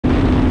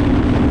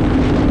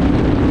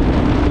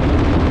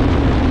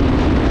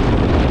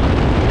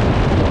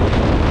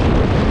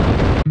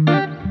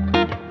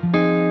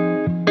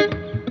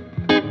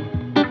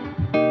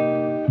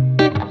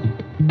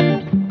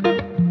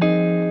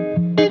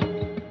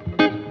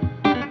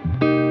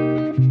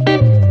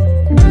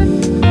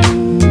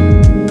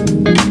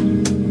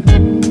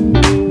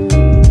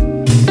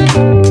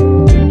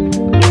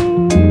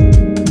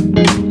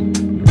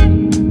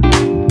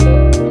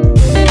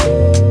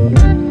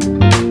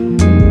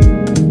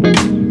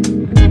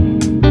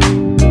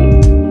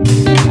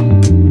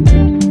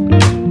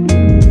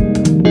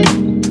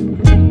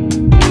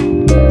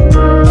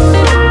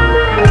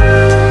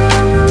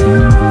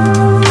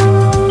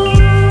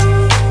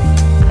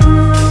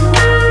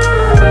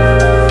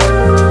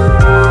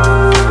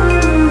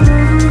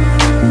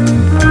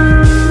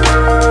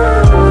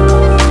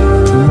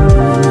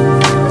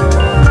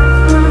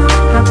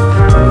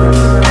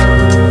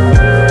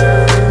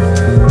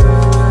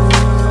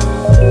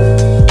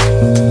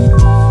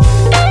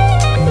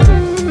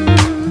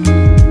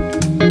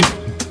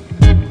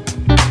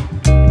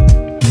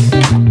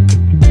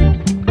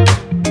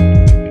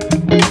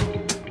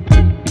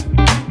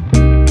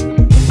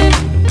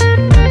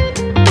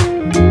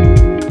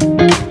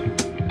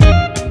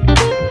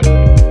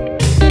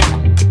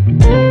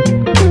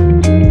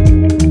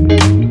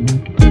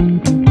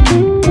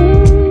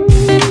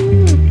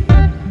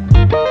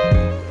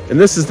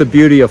this is the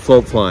beauty of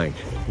float flying.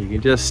 You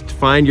can just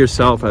find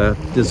yourself a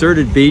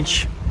deserted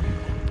beach.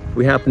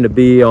 We happen to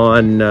be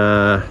on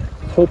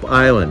Hope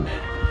Island.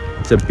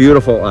 It's a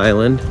beautiful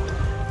island,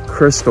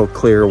 crystal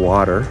clear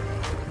water.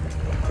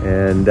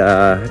 And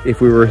if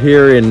we were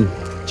here in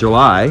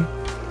July,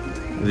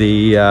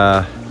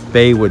 the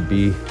bay would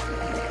be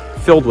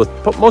filled with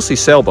mostly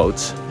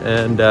sailboats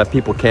and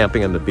people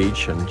camping on the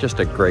beach, and just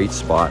a great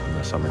spot in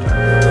the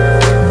summertime.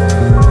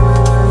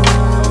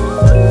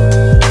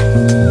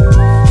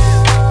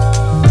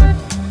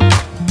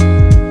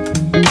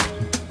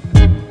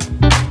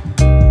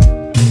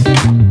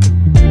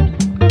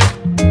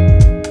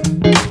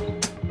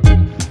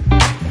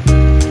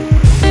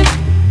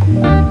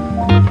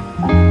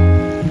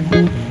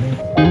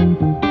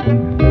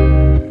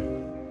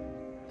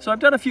 So I've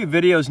done a few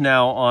videos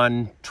now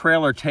on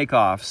trailer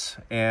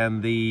takeoffs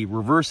and the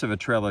reverse of a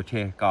trailer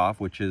takeoff,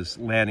 which is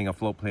landing a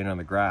float plane on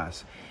the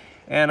grass.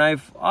 And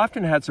I've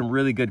often had some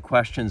really good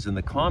questions in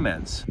the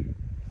comments.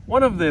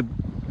 One of the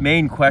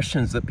main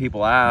questions that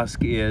people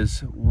ask is,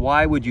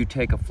 why would you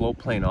take a float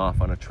plane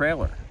off on a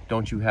trailer?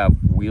 Don't you have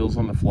wheels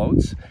on the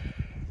floats?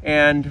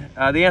 And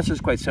the answer is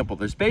quite simple.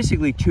 There's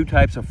basically two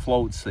types of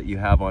floats that you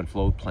have on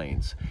float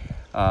planes.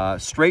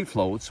 Straight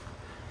floats,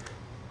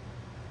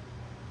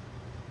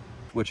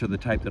 which are the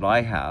type that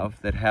I have,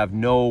 that have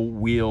no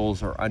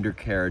wheels or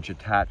undercarriage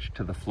attached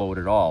to the float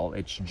at all.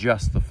 It's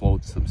just the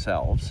floats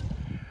themselves.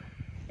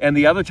 And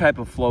the other type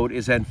of float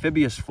is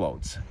amphibious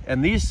floats.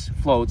 And these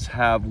floats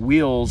have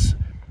wheels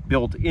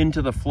built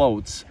into the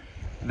floats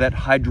that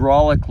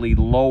hydraulically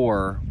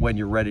lower when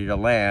you're ready to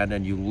land,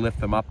 and you lift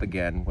them up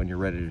again when you're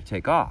ready to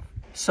take off.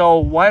 So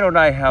why don't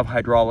I have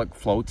hydraulic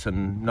floats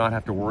and not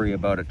have to worry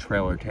about a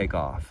trailer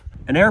takeoff?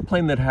 An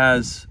airplane that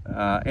has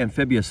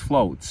amphibious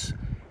floats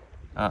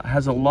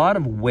has a lot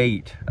of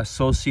weight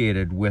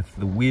associated with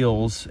the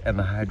wheels and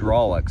the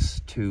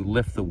hydraulics to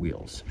lift the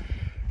wheels.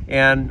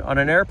 And on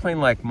an airplane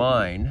like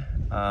mine,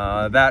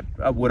 that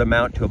would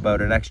amount to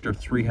about an extra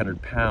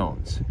 300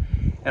 pounds.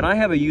 And I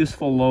have a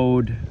useful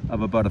load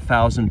of about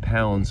 1,000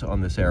 pounds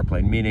on this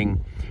airplane,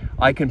 meaning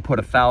I can put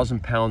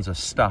 1,000 pounds of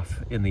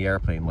stuff in the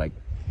airplane, like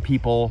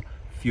people,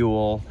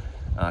 fuel,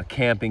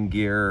 camping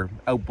gear,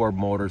 outboard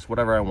motors,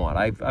 whatever I want.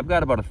 I've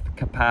got about a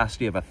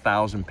capacity of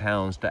 1,000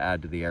 pounds to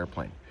add to the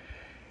airplane.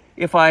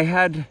 If I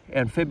had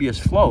amphibious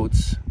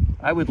floats,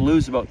 I would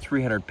lose about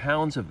 300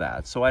 pounds of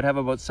that, so I'd have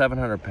about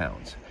 700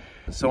 pounds.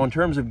 So in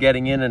terms of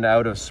getting in and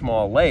out of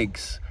small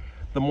lakes,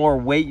 the more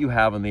weight you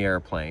have in the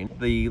airplane,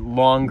 the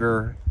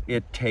longer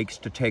it takes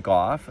to take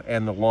off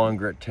and the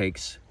longer it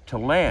takes to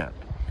land.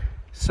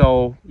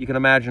 So you can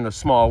imagine a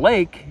small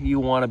lake, you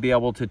want to be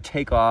able to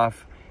take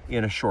off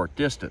in a short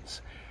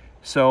distance.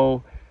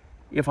 So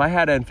if I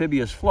had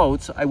amphibious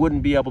floats, I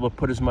wouldn't be able to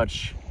put as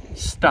much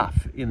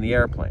stuff in the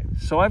airplane.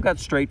 So I've got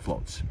straight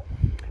floats.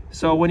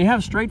 So when you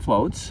have straight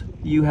floats,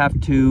 you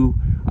have to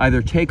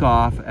either take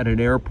off at an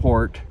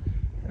airport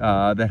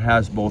that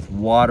has both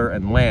water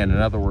and land. In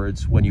other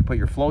words, when you put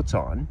your floats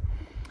on,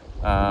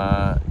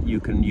 you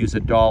can use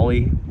a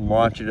dolly,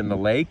 launch it in the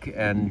lake,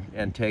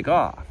 and take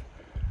off.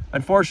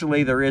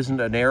 Unfortunately, there isn't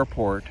an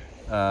airport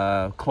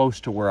close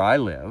to where I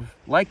live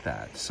like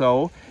that.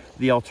 So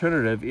the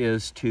alternative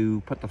is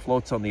to put the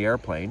floats on the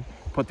airplane,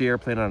 put the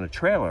airplane on a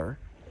trailer,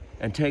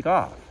 and take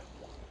off.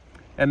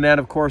 And then,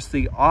 of course,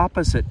 the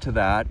opposite to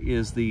that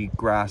is the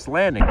grass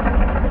landing.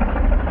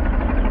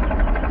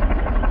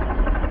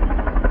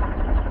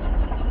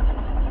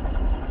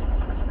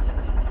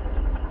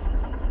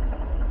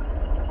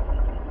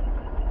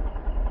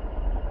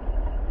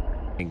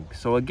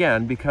 So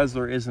again, because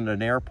there isn't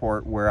an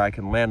airport where I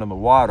can land on the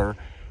water,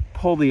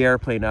 pull the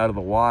airplane out of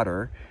the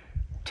water,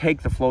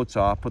 take the floats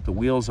off, put the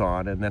wheels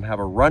on, and then have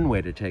a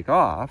runway to take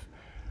off,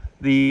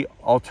 the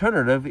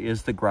alternative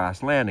is the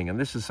grass landing. And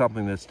this is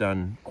something that's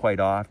done quite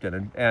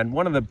often. And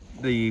one of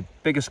the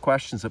biggest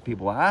questions that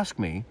people ask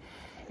me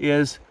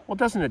is, well,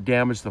 doesn't it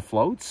damage the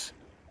floats?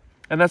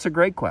 And that's a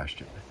great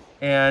question.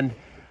 And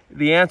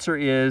the answer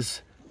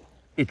is,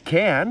 it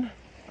can,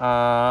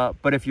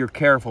 but if you're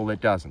careful,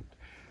 it doesn't.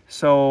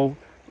 So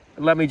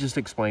let me just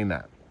explain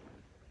that.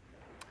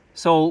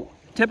 So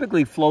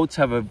typically floats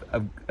have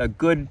a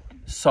good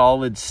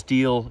solid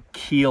steel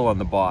keel on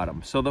the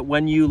bottom, so that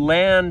when you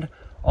land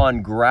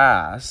on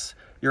grass,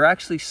 you're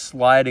actually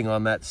sliding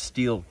on that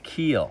steel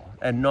keel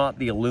and not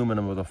the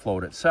aluminum of the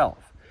float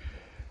itself.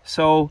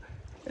 So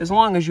as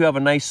long as you have a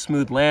nice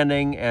smooth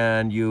landing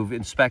and you've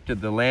inspected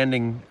the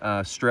landing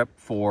strip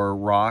for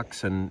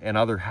rocks and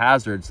other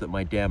hazards that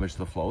might damage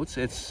the floats,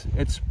 it's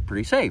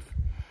pretty safe.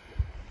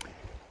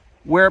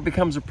 Where it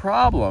becomes a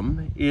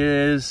problem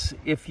is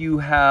if you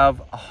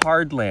have a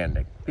hard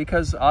landing,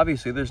 because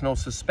obviously there's no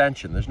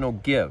suspension, there's no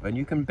give, and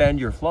you can bend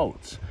your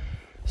floats.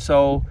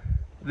 So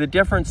the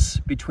difference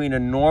between a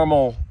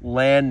normal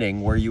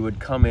landing where you would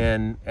come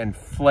in and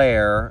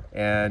flare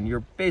and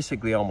you're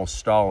basically almost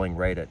stalling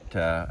right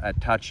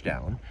at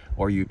touchdown,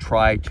 or you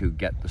try to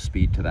get the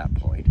speed to that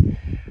point.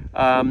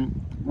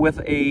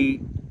 With a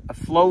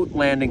float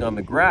landing on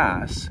the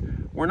grass,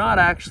 we're not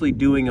actually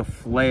doing a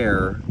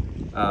flare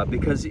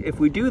because if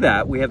we do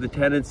that, we have the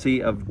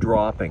tendency of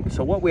dropping.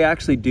 So what we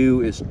actually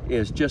do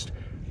is just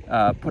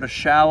put a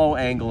shallow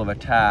angle of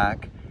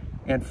attack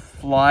and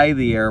fly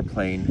the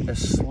airplane as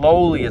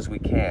slowly as we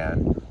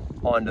can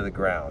onto the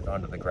ground,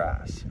 onto the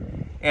grass.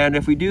 And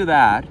if we do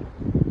that,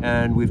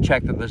 and we've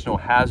checked that there's no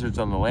hazards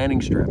on the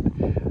landing strip,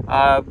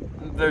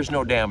 there's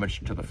no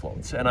damage to the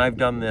floats. And I've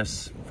done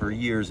this for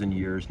years and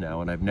years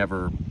now, and I've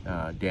never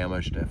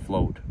damaged a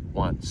float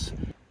once.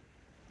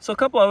 So a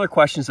couple other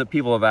questions that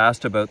people have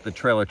asked about the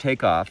trailer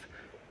takeoff.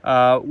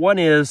 One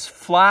is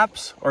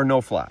flaps or no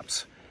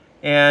flaps?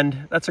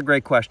 And that's a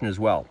great question as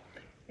well.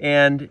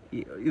 And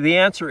the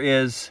answer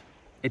is,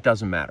 it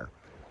doesn't matter.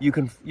 You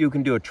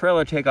can do a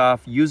trailer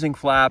takeoff using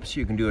flaps,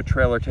 you can do a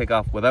trailer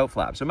takeoff without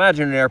flaps.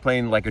 Imagine an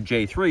airplane like a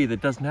J3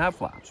 that doesn't have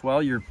flaps.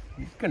 Well, you're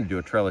going to do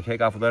a trailer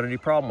takeoff without any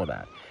problem with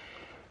that.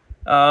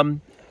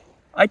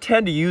 I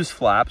tend to use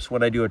flaps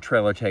when I do a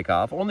trailer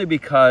takeoff, only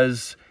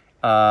because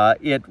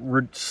it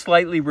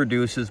slightly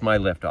reduces my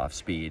liftoff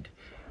speed.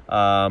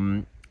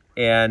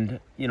 And,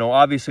 you know,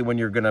 obviously when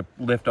you're going to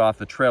lift off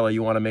the trailer,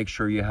 you want to make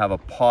sure you have a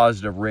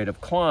positive rate of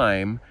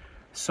climb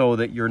so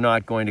that you're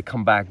not going to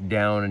come back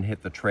down and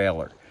hit the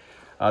trailer.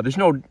 There's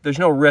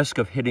no risk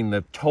of hitting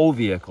the tow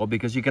vehicle,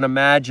 because you can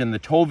imagine the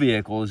tow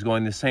vehicle is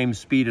going the same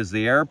speed as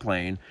the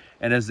airplane,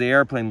 and as the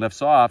airplane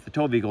lifts off, the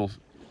tow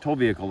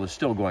vehicle is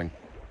still going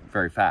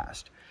very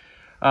fast.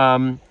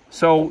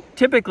 So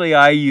typically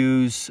I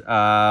use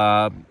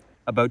about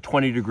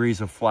 20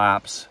 degrees of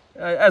flaps,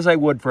 as I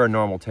would for a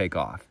normal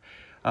takeoff.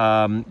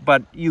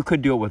 But you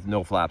could do it with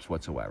no flaps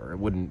whatsoever. It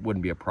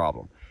wouldn't be a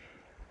problem.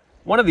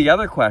 One of the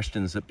other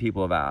questions that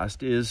people have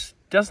asked is,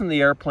 doesn't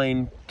the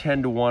airplane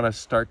tend to want to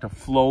start to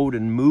float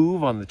and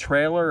move on the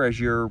trailer as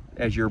you're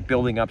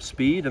building up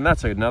speed? And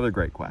that's another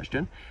great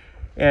question.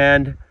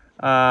 And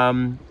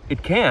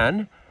it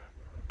can,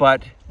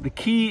 but the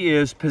key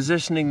is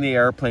positioning the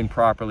airplane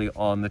properly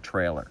on the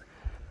trailer.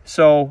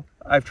 So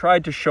I've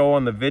tried to show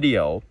on the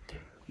video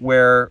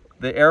where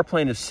the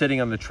airplane is sitting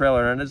on the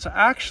trailer, and it's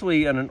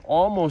actually in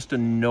almost a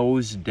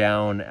nose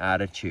down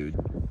attitude.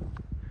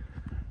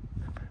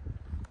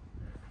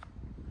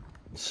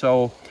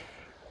 So,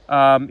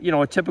 you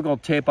know, a typical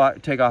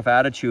takeoff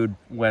attitude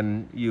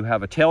when you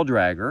have a tail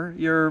dragger,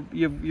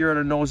 you're at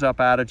a nose up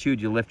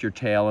attitude, you lift your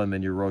tail and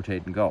then you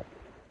rotate and go.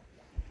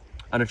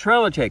 On a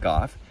trailer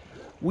takeoff,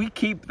 we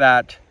keep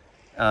that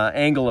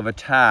angle of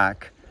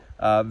attack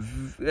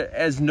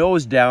as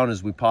nose down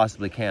as we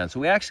possibly can. So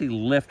we actually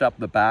lift up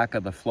the back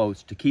of the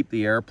floats to keep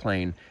the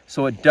airplane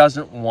so it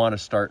doesn't want to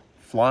start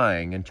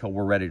flying until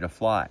we're ready to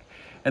fly.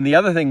 And the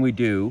other thing we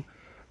do,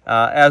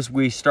 as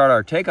we start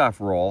our takeoff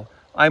roll,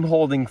 I'm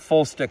holding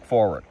full stick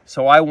forward.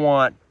 So I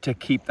want to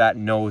keep that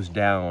nose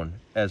down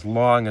as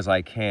long as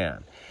I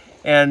can.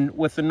 And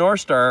with the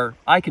North Star,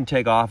 I can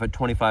take off at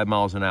 25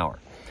 miles an hour.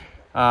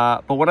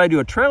 But when I do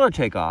a trailer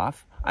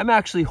takeoff, I'm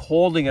actually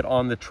holding it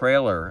on the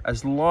trailer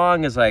as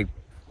long as I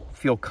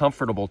feel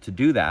comfortable to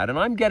do that. And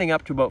I'm getting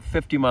up to about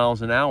 50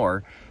 miles an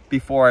hour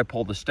before I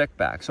pull the stick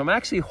back. So I'm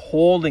actually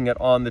holding it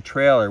on the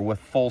trailer with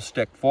full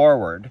stick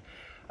forward.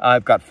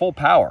 I've got full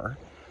power.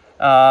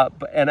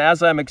 And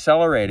as I'm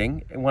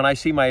accelerating, when I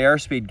see my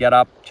airspeed get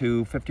up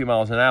to 50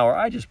 miles an hour,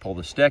 I just pull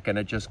the stick and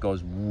it just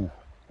goes woo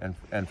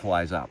and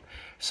flies up.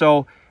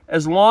 So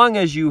as long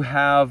as you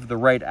have the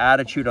right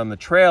attitude on the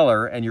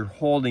trailer and you're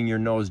holding your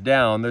nose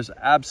down, there's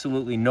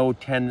absolutely no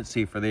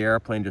tendency for the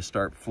airplane to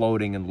start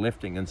floating and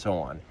lifting and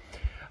so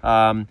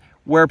on.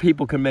 Where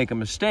people can make a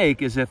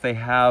mistake is if they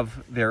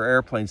have their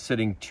airplane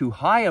sitting too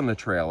high on the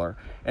trailer,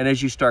 and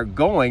as you start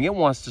going, it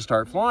wants to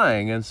start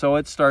flying, and so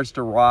it starts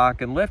to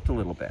rock and lift a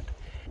little bit.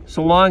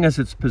 So long as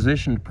it's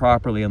positioned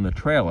properly on the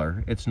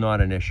trailer, it's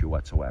not an issue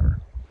whatsoever.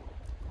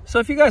 So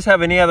if you guys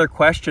have any other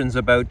questions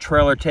about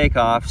trailer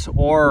takeoffs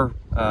or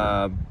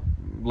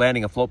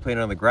landing a float plane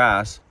on the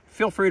grass,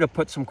 feel free to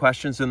put some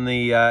questions in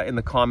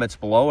the comments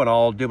below, and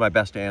I'll do my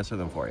best to answer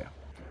them for you.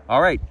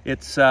 All right,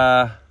 it's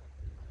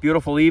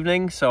beautiful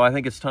evening, so I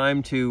think it's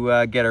time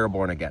to get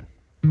airborne again.